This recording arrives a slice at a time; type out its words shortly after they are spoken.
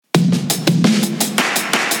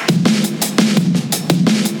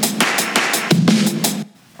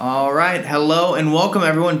right, hello and welcome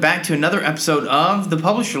everyone back to another episode of The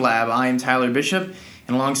Publisher Lab. I am Tyler Bishop,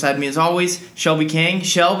 and alongside me as always, Shelby King.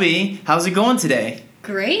 Shelby, how's it going today?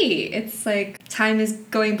 Great. It's like time is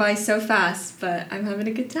going by so fast, but I'm having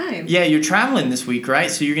a good time. Yeah, you're traveling this week, right?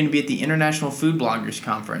 So you're going to be at the International Food Bloggers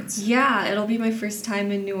Conference. Yeah, it'll be my first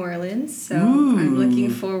time in New Orleans, so Ooh. I'm looking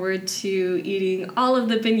forward to eating all of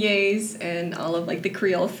the beignets and all of like the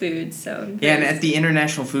Creole food. Yeah, and at the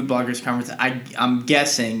International Food Bloggers Conference, I'm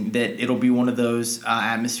guessing that it'll be one of those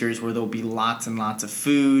atmospheres where there'll be lots and lots of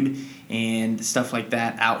food and stuff like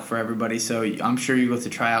that out for everybody. So I'm sure you get to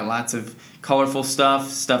try out lots of colorful stuff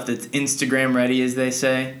that's Instagram ready, as they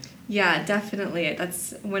say. Yeah, definitely.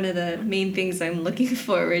 That's one of the main things I'm looking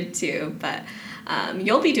forward to. But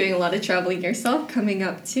you'll be doing a lot of traveling yourself coming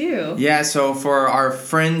up too. Yeah, so for our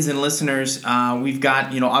friends and listeners, we've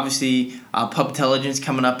got, obviously Pubtelligence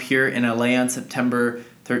coming up here in LA on September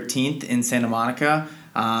 13th in Santa Monica.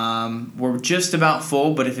 We're just about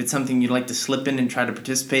full, but if it's something you'd like to slip in and try to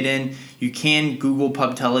participate in, you can Google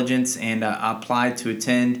Pubtelligence and apply to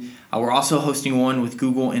attend. We're also hosting one with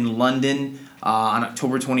Google in London on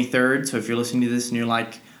October 23rd. So if you're listening to this and you're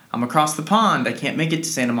like, I'm across the pond, I can't make it to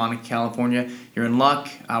Santa Monica, California, you're in luck.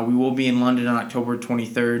 We will be in London on October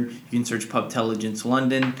 23rd. You can search Pubtelligence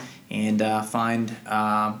London and find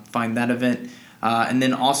that event. And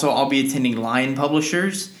then also I'll be attending Lion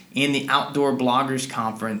Publishers and the Outdoor Bloggers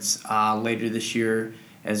Conference later this year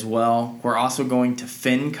as well. We're also going to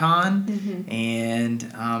FinCon,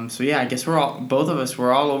 and so yeah, I guess we're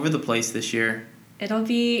all over the place this year. It'll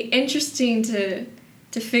be interesting to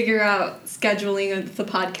figure out scheduling of the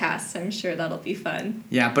podcast. I'm sure that'll be fun.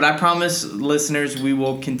 Yeah, but I promise listeners we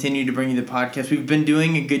will continue to bring you the podcast. We've been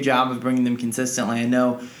doing a good job of bringing them consistently. I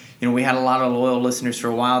know, we had a lot of loyal listeners for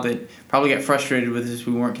a while that probably got frustrated with us if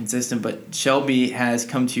we weren't consistent, but Shelby has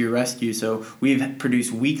come to your rescue. So we've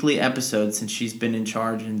produced weekly episodes since she's been in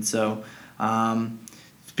charge. And so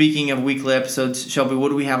speaking of weekly episodes, Shelby, what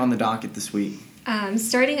do we have on the docket this week?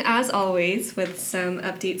 Starting as always with some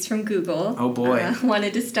updates from Google. Oh boy.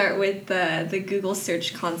 Wanted to start with the Google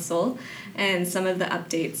Search Console and some of the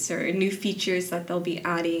updates or new features that they'll be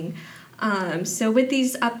adding. So with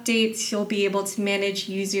these updates, you'll be able to manage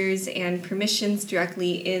users and permissions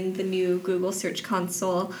directly in the new Google Search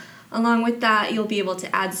Console. Along with that, you'll be able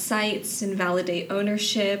to add sites and validate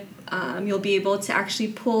ownership. You'll be able to actually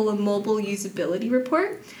pull a mobile usability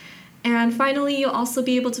report. And finally, you'll also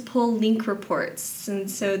be able to pull link reports. And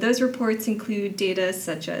so those reports include data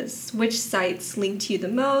such as which sites link to you the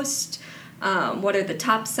most, what are the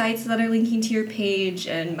top sites that are linking to your page,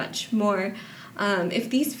 and much more. If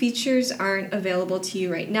these features aren't available to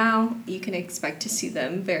you right now, you can expect to see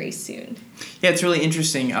them very soon. Yeah, it's really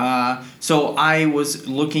interesting. So I was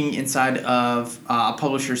looking inside of a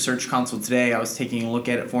publisher search console today. I was taking a look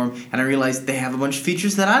at it for them, and I realized they have a bunch of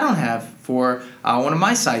features that I don't have for one of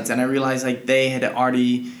my sites. And I realized they had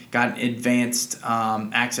already got advanced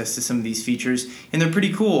access to some of these features, and they're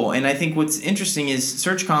pretty cool. And I think what's interesting is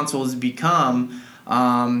Search Console has become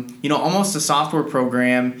almost a software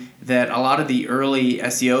program that a lot of the early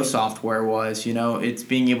SEO software was. It's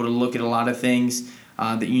being able to look at a lot of things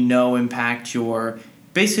that impact your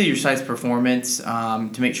site's performance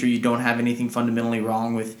to make sure you don't have anything fundamentally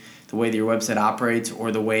wrong with the way that your website operates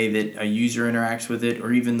or the way that a user interacts with it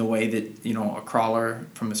or even the way that a crawler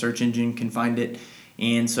from a search engine can find it.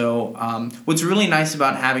 And so what's really nice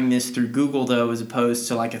about having this through Google, though, as opposed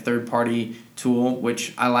to like a third-party tool,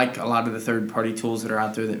 which I like a lot of the third-party tools that are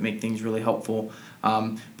out there that make things really helpful.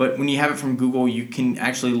 But when you have it from Google, you can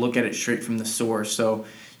actually look at it straight from the source. So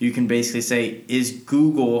you can basically say, is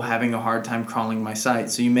Google having a hard time crawling my site?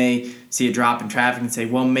 So you may see a drop in traffic and say,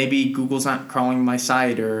 well, maybe Google's not crawling my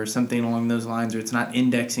site or something along those lines, or it's not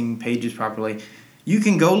indexing pages properly. You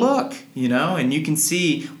can go look, and you can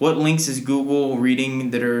see what links is Google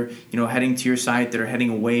reading that are, heading to your site, that are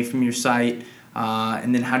heading away from your site,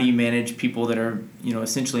 and then how do you manage people that are,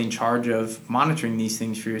 essentially in charge of monitoring these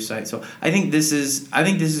things for your site. So I think this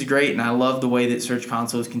is great, and I love the way that Search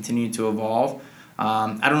Console is continuing to evolve.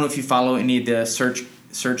 I don't know if you follow any of the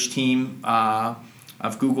search team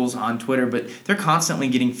of Google's on Twitter, but they're constantly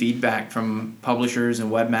getting feedback from publishers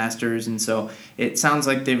and webmasters, and so it sounds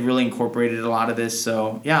like they've really incorporated a lot of this.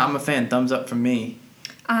 So yeah, I'm a fan. Thumbs up from me.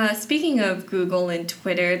 Speaking of Google and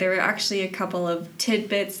Twitter, there were actually a couple of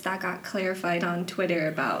tidbits that got clarified on Twitter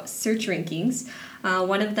about search rankings.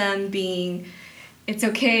 One of them being it's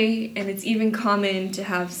okay and it's even common to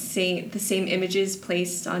have the same images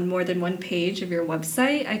placed on more than one page of your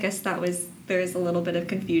website. I guess there's a little bit of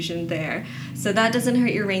confusion there. So that doesn't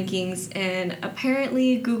hurt your rankings, and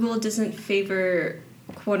apparently Google doesn't favor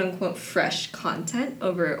quote-unquote fresh content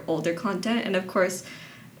over older content. And of course,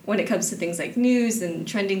 when it comes to things like news and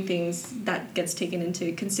trending things, that gets taken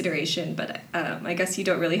into consideration. But I guess you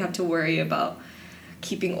don't really have to worry about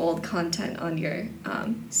keeping old content on your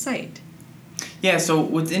site. Yeah, so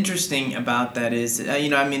what's interesting about that is, I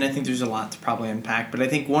think there's a lot to probably unpack, but I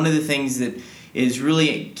think one of the things that is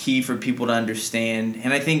really key for people to understand,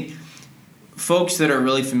 and I think folks that are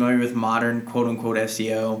really familiar with modern quote-unquote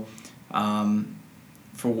SEO,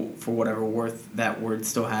 for whatever worth that word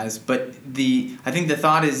still has, but I think the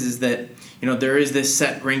thought is that there is this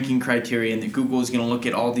set ranking criteria, and that Google is going to look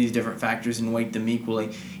at all these different factors and weight them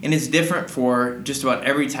equally, and it's different for just about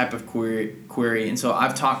every type of query. And so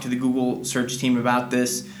I've talked to the Google search team about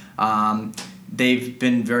this. They've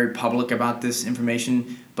been very public about this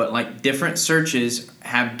information, but like different searches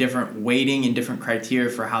have different weighting and different criteria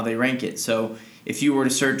for how they rank it. So if you were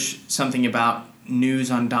to search something about news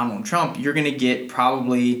on Donald Trump, you're going to get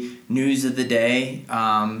probably news of the day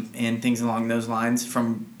and things along those lines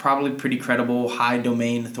from probably pretty credible, high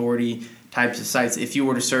domain authority types of sites. If you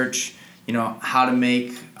were to search, how to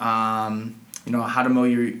make, how to mow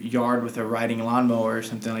your yard with a riding lawnmower or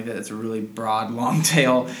something like that, that's a really broad, long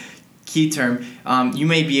tail key term. You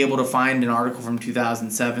may be able to find an article from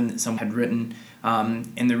 2007 that someone had written,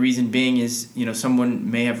 and the reason being is, someone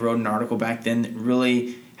may have wrote an article back then that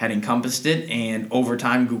really had encompassed it, and over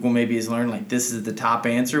time Google maybe has learned like this is the top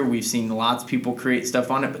answer. We've seen lots of people create stuff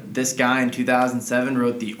on it, but this guy in 2007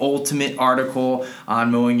 wrote the ultimate article on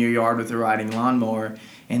mowing your yard with a riding lawnmower.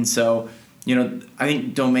 And so I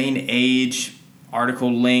think domain age,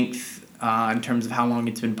 article length, in terms of how long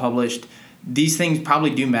it's been published, these things probably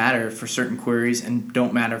do matter for certain queries and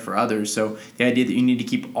don't matter for others. So the idea that you need to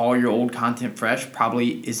keep all your old content fresh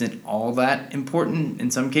probably isn't all that important in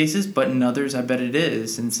some cases, but in others I bet it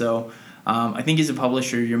is. And so I think as a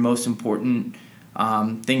publisher, your most important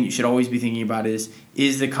thing you should always be thinking about is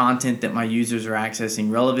the content that my users are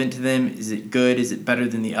accessing relevant to them? Is it good? Is it better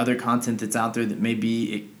than the other content that's out there that it may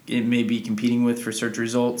be competing with for search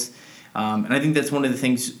results? And I think that's one of the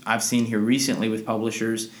things I've seen here recently with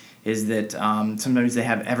publishers is that sometimes they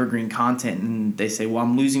have evergreen content and they say, well,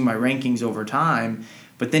 I'm losing my rankings over time.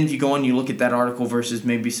 But then if you go and you look at that article versus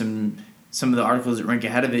maybe some of the articles that rank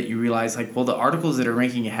ahead of it, you realize like, well, the articles that are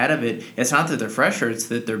ranking ahead of it, it's not that they're fresher, it's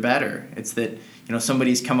that they're better. It's that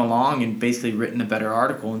somebody's come along and basically written a better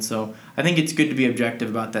article. And so I think it's good to be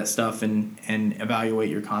objective about that stuff and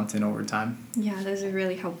evaluate your content over time. Yeah, those are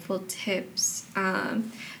really helpful tips.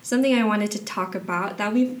 Something I wanted to talk about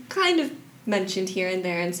that we've kind of mentioned here and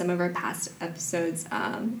there in some of our past episodes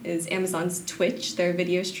is Amazon's Twitch, their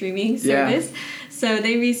video streaming service. Yeah. So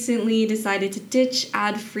they recently decided to ditch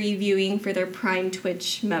ad-free viewing for their Prime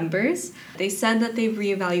Twitch members. They said that they've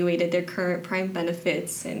reevaluated their current Prime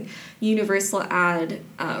benefits, and universal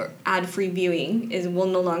ad-free viewing will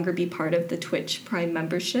no longer be part of the Twitch Prime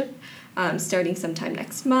membership starting sometime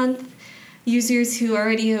next month. Users who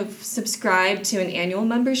already have subscribed to an annual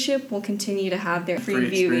membership will continue to have their free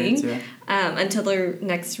viewing until their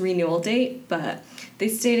next renewal date. But they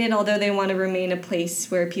stated although they want to remain a place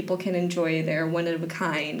where people can enjoy their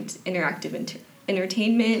one-of-a-kind interactive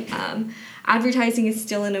entertainment, advertising is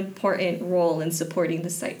still an important role in supporting the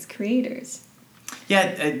site's creators.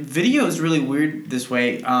 Yeah, video is really weird this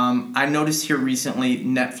way. I noticed here recently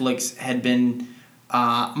Netflix had been...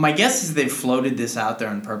 my guess is they've floated this out there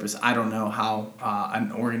on purpose. I don't know how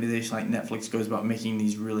an organization like Netflix goes about making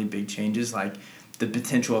these really big changes, like the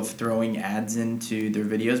potential of throwing ads into their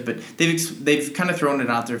videos. But they've kind of thrown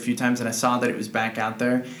it out there a few times, and I saw that it was back out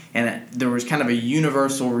there, and there was kind of a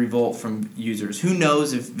universal revolt from users. Who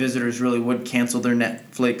knows if visitors really would cancel their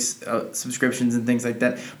Netflix subscriptions and things like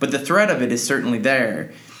that? But the threat of it is certainly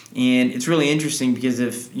there. And it's really interesting because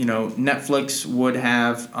if Netflix would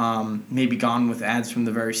have maybe gone with ads from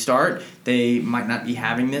the very start, they might not be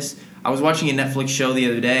having this. I was watching a Netflix show the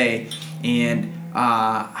other day, and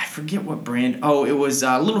I forget what brand. Oh, it was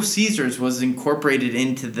Little Caesars was incorporated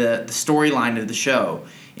into the storyline of the show,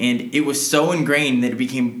 and it was so ingrained that it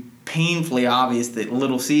became painfully obvious that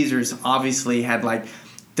Little Caesars obviously had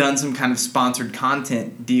done some kind of sponsored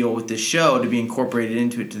content deal with this show to be incorporated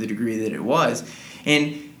into it to the degree that it was.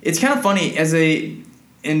 And it's kind of funny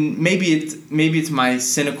and maybe it's my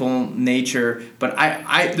cynical nature, but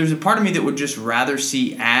I there's a part of me that would just rather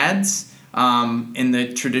see ads in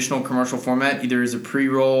the traditional commercial format, either as a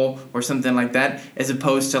pre-roll or something like that, as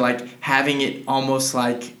opposed to having it almost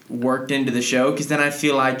worked into the show. Because then I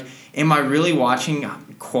feel am I really watching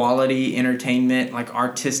quality entertainment, like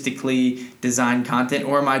artistically designed content,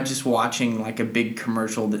 or am I just watching like a big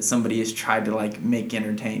commercial that somebody has tried to like make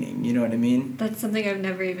entertaining? You know what I mean? That's something I've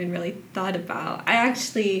never even really thought about. I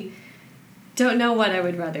actually don't know what I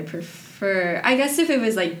would rather prefer. I guess if it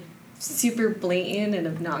was like super blatant and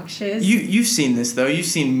obnoxious. You've seen this though. You've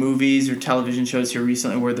seen movies or television shows here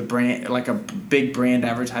recently where the brand, like a big brand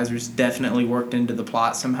advertisers, definitely worked into the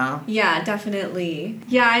plot somehow. Yeah, definitely.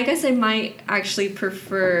 Yeah, I guess I might actually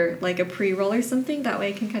prefer like a pre-roll or something. That way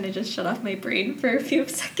I can kind of just shut off my brain for a few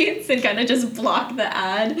seconds and kind of just block the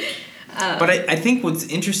ad. But I think what's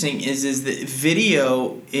interesting is that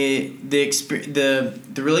video, the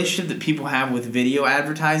relationship that people have with video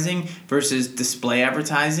advertising versus display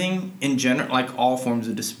advertising in general, like all forms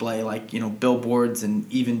of display, like, you know, billboards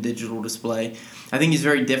and even digital display, I think is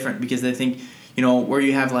very different because I think, you know, where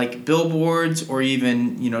you have like billboards or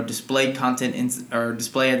even, you know, display content or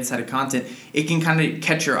display inside of content, it can kind of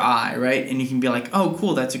catch your eye, right? And you can be like, oh,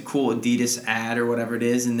 cool, that's a cool Adidas ad or whatever it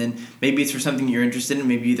is. And then maybe it's for something you're interested in.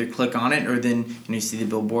 Maybe you either click on it or then, you know, you see the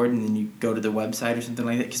billboard and then you go to the website or something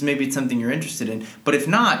like that because maybe it's something you're interested in. But if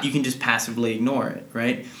not, you can just passively ignore it,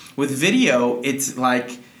 right? With video, it's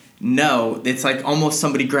like, no, it's like almost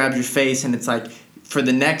somebody grabs your face and it's like, for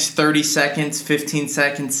the next 30 seconds, 15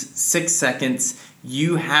 seconds, 6 seconds,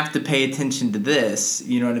 you have to pay attention to this,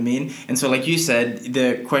 you know what I mean? And so like you said,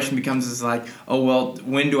 the question becomes is like, oh, well,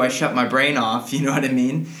 when do I shut my brain off, you know what I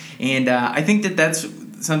mean? And I think that that's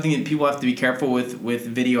something that people have to be careful with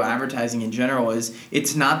video advertising in general is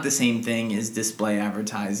it's not the same thing as display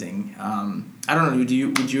advertising. I don't know, would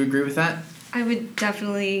you agree with that? I would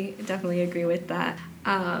definitely agree with that.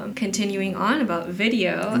 Continuing on about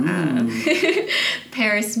video,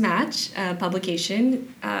 Paris Match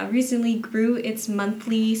publication recently grew its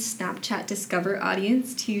monthly Snapchat Discover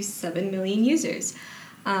audience to 7 million users.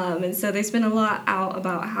 And so there's been a lot out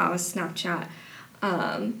about how Snapchat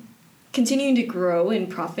continuing to grow in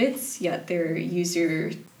profits, yet their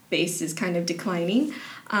user base is kind of declining.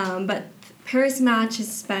 But Paris Match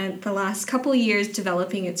has spent the last couple years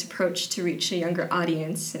developing its approach to reach a younger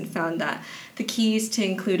audience and found that the key is to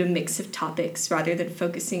include a mix of topics rather than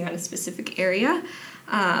focusing on a specific area.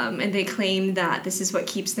 And they claim that this is what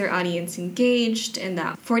keeps their audience engaged and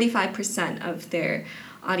that 45% of their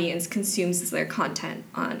audience consumes their content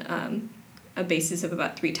on a basis of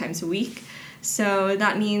about 3 times a week. So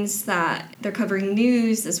that means that they're covering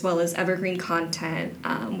news as well as evergreen content,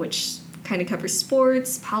 which kind of covers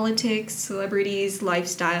sports, politics, celebrities,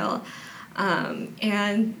 lifestyle.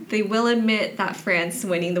 And they will admit that France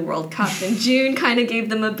winning the World Cup in June kind of gave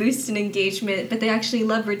them a boost in engagement, but they actually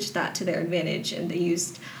leveraged that to their advantage, and they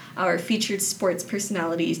used our featured sports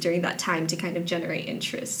personalities during that time to kind of generate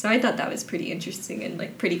interest. So I thought that was pretty interesting and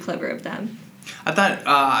like pretty clever of them. I thought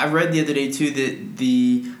I read the other day too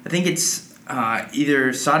that I think it's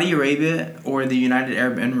either Saudi Arabia or the United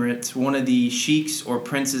Arab Emirates, one of the sheiks or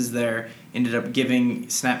princes there ended up giving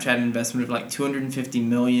Snapchat an investment of like $250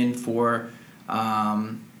 million for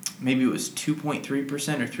maybe it was 2.3%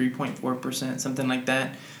 or 3.4%, something like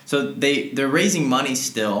that. So they're raising money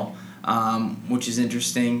still, which is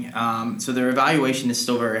interesting. So their evaluation is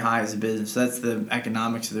still very high as a business. So that's the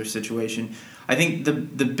economics of their situation. I think the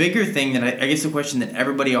bigger thing that I guess the question that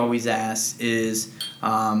everybody always asks is,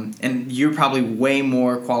 and you're probably way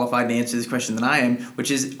more qualified to answer this question than I am,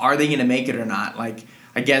 which is, are they going to make it or not? Like,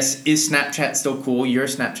 I guess, is Snapchat still cool? You're a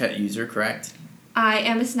Snapchat user, correct? I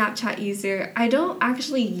am a Snapchat user. I don't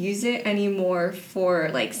actually use it anymore for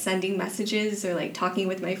like sending messages or like talking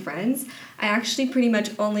with my friends. I actually pretty much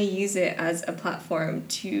only use it as a platform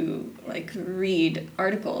to like read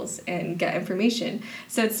articles and get information.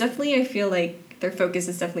 So it's definitely, I feel like their focus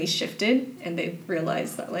has definitely shifted and they've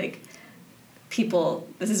realized that like people,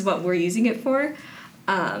 this is what we're using it for.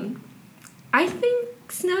 I think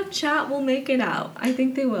Snapchat will make it out. I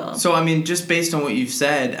think they will. So, I mean, just based on what you've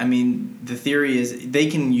said, I mean, the theory is they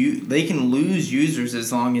can lose users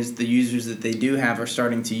as long as the users that they do have are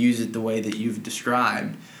starting to use it the way that you've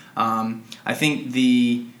described. I think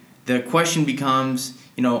the question becomes,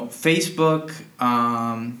 you know, Facebook,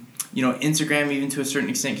 you know, Instagram even to a certain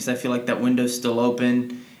extent, because I feel like that window's still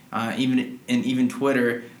open. Even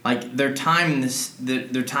Twitter, like their time in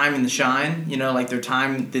the shine, you know, like their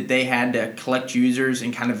time that they had to collect users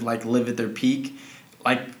and kind of like live at their peak,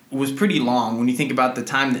 like was pretty long. When you think about the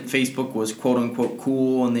time that Facebook was quote unquote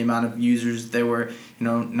cool and the amount of users there were, you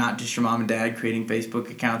know, not just your mom and dad creating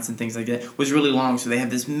Facebook accounts and things like that, was really long. So they have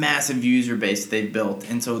this massive user base they've built,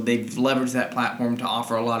 and so they've leveraged that platform to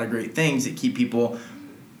offer a lot of great things that keep people,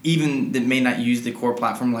 even that may not use the core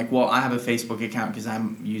platform, like, well, I have a Facebook account because I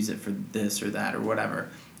use it for this or that or whatever.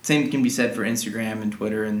 Same can be said for Instagram and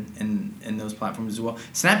Twitter and those platforms as well.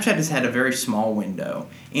 Snapchat has had a very small window,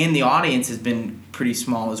 and the audience has been pretty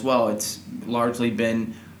small as well. It's largely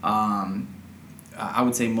been, I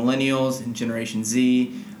would say, millennials and Generation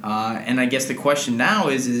Z. And I guess the question now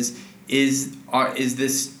is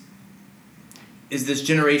this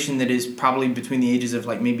generation that is probably between the ages of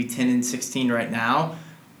like maybe 10 and 16 right now,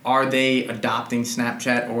 are they adopting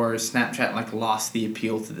Snapchat, or has Snapchat like lost the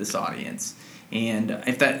appeal to this audience? And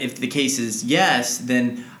if the case is yes,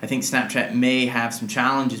 then I think Snapchat may have some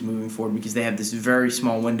challenges moving forward, because they have this very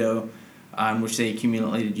small window in which they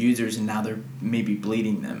accumulated users, and now they're maybe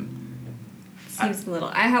bleeding them. Seems a little.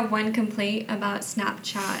 I have one complaint about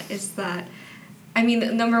Snapchat is that, I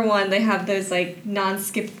mean, number one, they have those like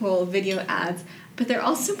non-skippable video ads, but they're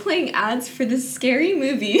also playing ads for the Scary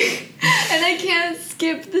Movie, and I can't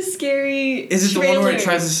skip the Scary. Is it the one where it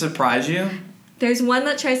tries to surprise you? There's one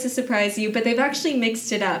that tries to surprise you, but they've actually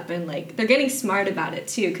mixed it up, and like they're getting smart about it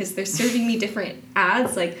too, because they're serving me different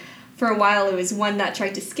ads. Like for a while it was one that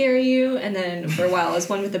tried to scare you, and then for a while it was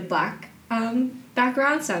one with a black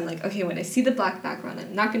background. So I'm like, okay, when I see the black background,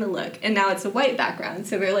 I'm not gonna look. And now it's a white background,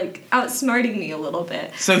 so they're like outsmarting me a little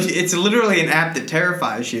bit. So it's literally an app that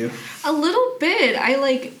terrifies you. A little bit. I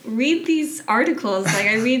like read these articles. Like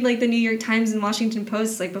I read like the New York Times and Washington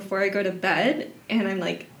Post like before I go to bed, and I'm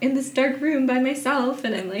like in this dark room by myself,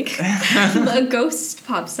 and I'm like a ghost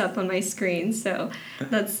pops up on my screen. So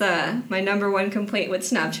that's my number one complaint with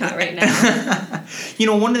Snapchat right now. You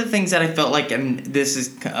know, one of the things that I felt like, and this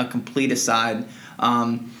is a complete aside,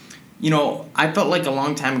 you know, I felt like a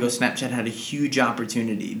long time ago Snapchat had a huge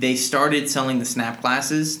opportunity. They started selling the Snap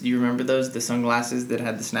glasses. Do you remember those? The sunglasses that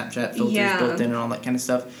had the Snapchat filters built in and all that kind of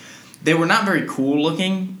stuff. They were not very cool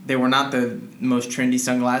looking. They were not the most trendy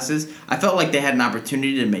sunglasses. I felt like they had an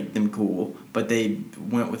opportunity to make them cool, but they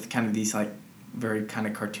went with kind of these like very kind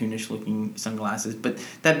of cartoonish looking sunglasses. But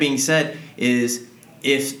that being said, is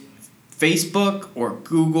if Facebook or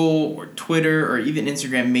Google or Twitter or even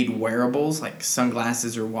Instagram made wearables like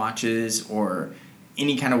sunglasses or watches or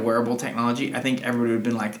any kind of wearable technology, I think everybody would have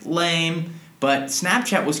been like, lame. But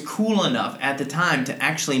Snapchat was cool enough at the time to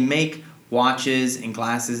actually make watches and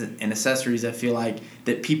glasses and accessories, I feel like,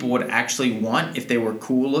 that people would actually want if they were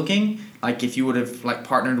cool looking. Like if you would have like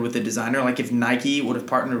partnered with a designer, like if Nike would have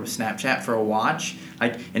partnered with Snapchat for a watch,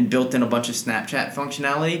 like and built in a bunch of Snapchat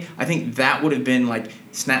functionality, I think that would have been like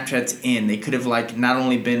Snapchat's in. They could have like not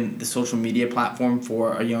only been the social media platform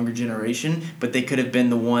for a younger generation, but they could have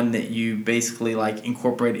been the one that you basically like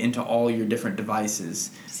incorporate into all your different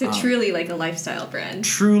devices. So truly like a lifestyle brand.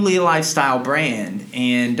 Truly a lifestyle brand,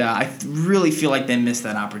 and I really feel like they missed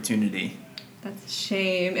that opportunity. That's a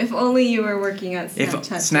shame. If only you were working at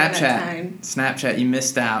Snapchat during that time. Snapchat, you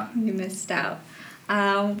missed out. You missed out.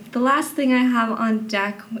 The last thing I have on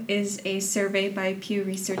deck is a survey by Pew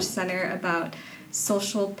Research Center about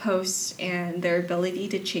social posts and their ability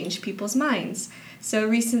to change people's minds. So a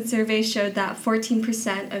recent survey showed that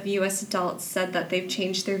 14% of U.S. adults said that they've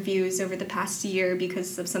changed their views over the past year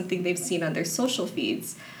because of something they've seen on their social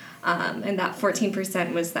feeds. And that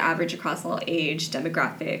 14% was the average across all age,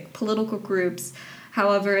 demographic, political groups.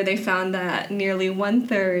 However, they found that nearly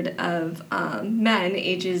 1/3 of men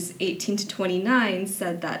ages 18 to 29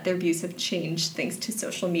 said that their views have changed thanks to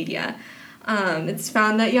social media. It's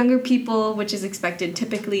found that younger people, which is expected,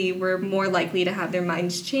 typically were more likely to have their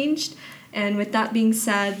minds changed. And with that being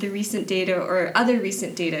said, the recent data or other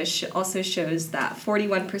recent data also shows that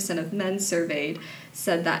 41% of men surveyed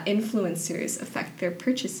said that influencers affect their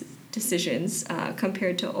purchase decisions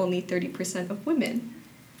compared to only 30% of women.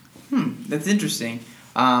 That's interesting.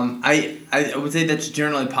 I would say that's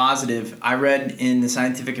generally positive. I read in the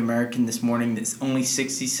Scientific American this morning that only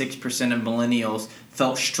 66% of millennials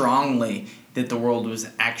felt strongly that the world was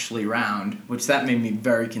actually round, which that made me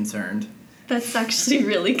very concerned. That's actually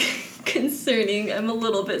really concerning. I'm a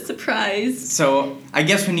little bit surprised. So I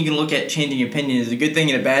guess when you can look at changing opinion is a good thing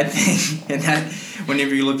and a bad thing, and that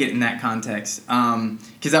whenever you look at it in that context,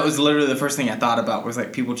 because that was literally the first thing I thought about was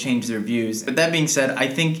like people change their views. But that being said, I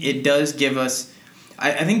think it does give us,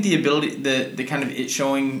 I think the ability, the kind of it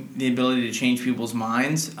showing the ability to change people's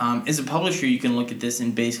minds. As a publisher, you can look at this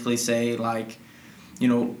and basically say like, you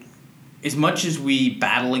know, as much as we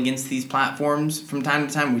battle against these platforms, from time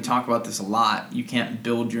to time we talk about this a lot. You can't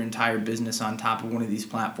build your entire business on top of one of these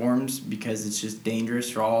platforms because it's just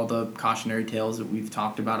dangerous for all the cautionary tales that we've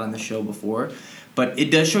talked about on the show before. But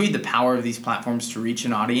it does show you the power of these platforms to reach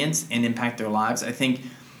an audience and impact their lives. I think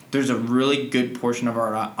there's a really good portion of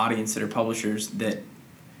our audience that are publishers that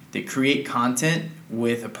create content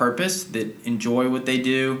with a purpose, that enjoy what they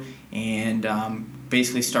do, and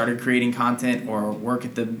basically started creating content or work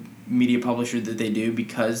at the media publisher that they do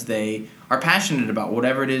because they are passionate about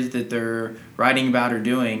whatever it is that they're writing about or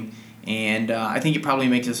doing. And I think it probably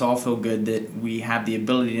makes us all feel good that we have the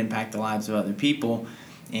ability to impact the lives of other people.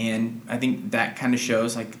 And I think that kind of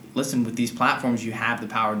shows, like, listen, with these platforms, you have the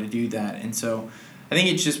power to do that. And so I think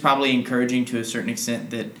it's just probably encouraging to a certain extent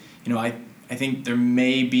that, I think there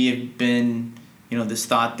may have been, this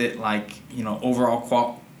thought that, like,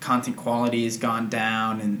 overall content quality has gone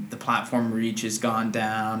down and the platform reach has gone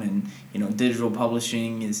down and, digital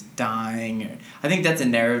publishing is dying. I think that's a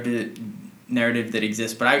narrative that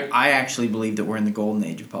exists, but I actually believe that we're in the golden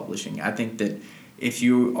age of publishing. I think that if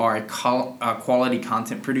you are a quality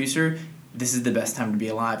content producer, this is the best time to be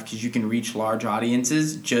alive because you can reach large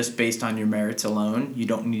audiences just based on your merits alone. You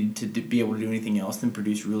don't need to be able to do anything else than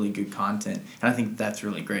produce really good content, and I think that's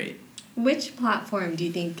really great. Which platform do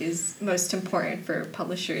you think is most important for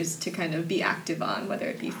publishers to kind of be active on, whether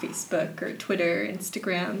it be Facebook or Twitter,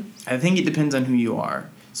 Instagram? I think it depends on who you are.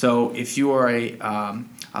 So if you are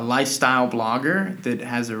a lifestyle blogger that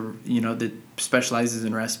has that specializes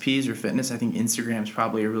in recipes or fitness, I think Instagram is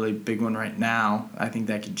probably a really big one right now. I think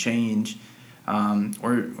that could change,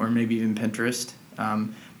 or maybe even Pinterest.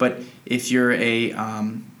 But if you're a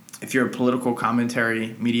political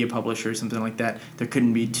commentary media publisher or something like that, there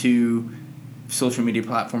couldn't be two social media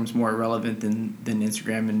platforms more relevant than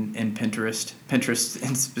Instagram and Pinterest. Pinterest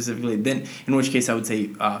and specifically, then in which case I would say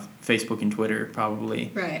Facebook and Twitter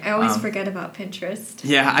probably. Right. I always forget about Pinterest.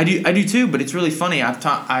 Yeah, I do too. But it's really funny.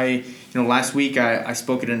 Last week I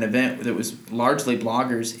spoke at an event that was largely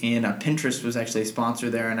bloggers, and Pinterest was actually a sponsor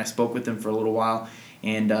there, and I spoke with them for a little while.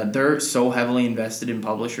 And they're so heavily invested in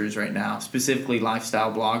publishers right now, specifically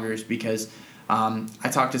lifestyle bloggers, because I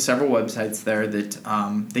talked to several websites there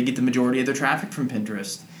that they get the majority of their traffic from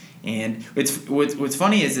Pinterest. And what's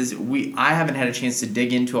funny is I haven't had a chance to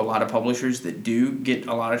dig into a lot of publishers that do get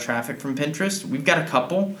a lot of traffic from Pinterest. We've got a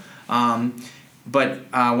couple. But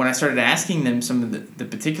when I started asking them some of the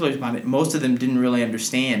particulars about it, most of them didn't really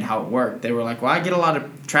understand how it worked. They were like, well, I get a lot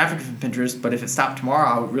of traffic from Pinterest, but if it stopped tomorrow,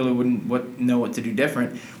 I really wouldn't know what to do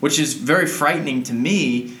different, which is very frightening to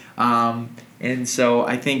me. And so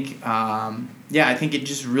I think, I think it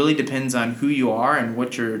just really depends on who you are and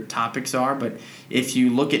what your topics are. But if you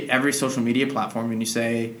look at every social media platform and you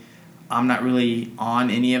say, I'm not really on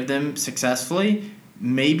any of them successfully,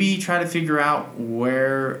 maybe try to figure out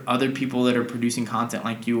where other people that are producing content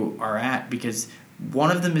like you are at, because one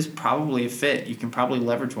of them is probably a fit. You can probably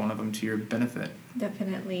leverage one of them to your benefit.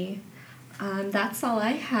 Definitely. That's all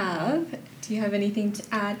I have. Do you have anything to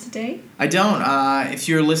add today? I don't. If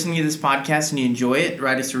you're listening to this podcast and you enjoy it,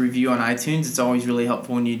 write us a review on iTunes. It's always really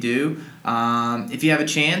helpful when you do. If you have a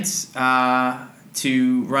chance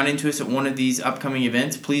to run into us at one of these upcoming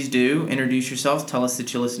events, please do. Introduce yourself. Tell us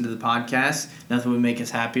that you listen to the podcast. Nothing would make us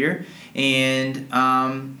happier. And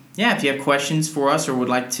if you have questions for us or would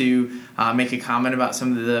like to make a comment about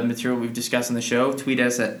some of the material we've discussed on the show, tweet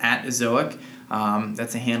us at Ezoic.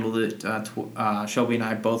 That's a handle that Shelby and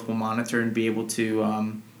I both will monitor and be able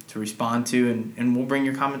to respond to, and we'll bring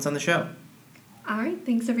your comments on the show. All right.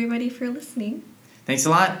 Thanks, everybody, for listening. Thanks a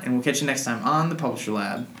lot, and we'll catch you next time on The Publisher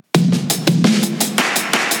Lab.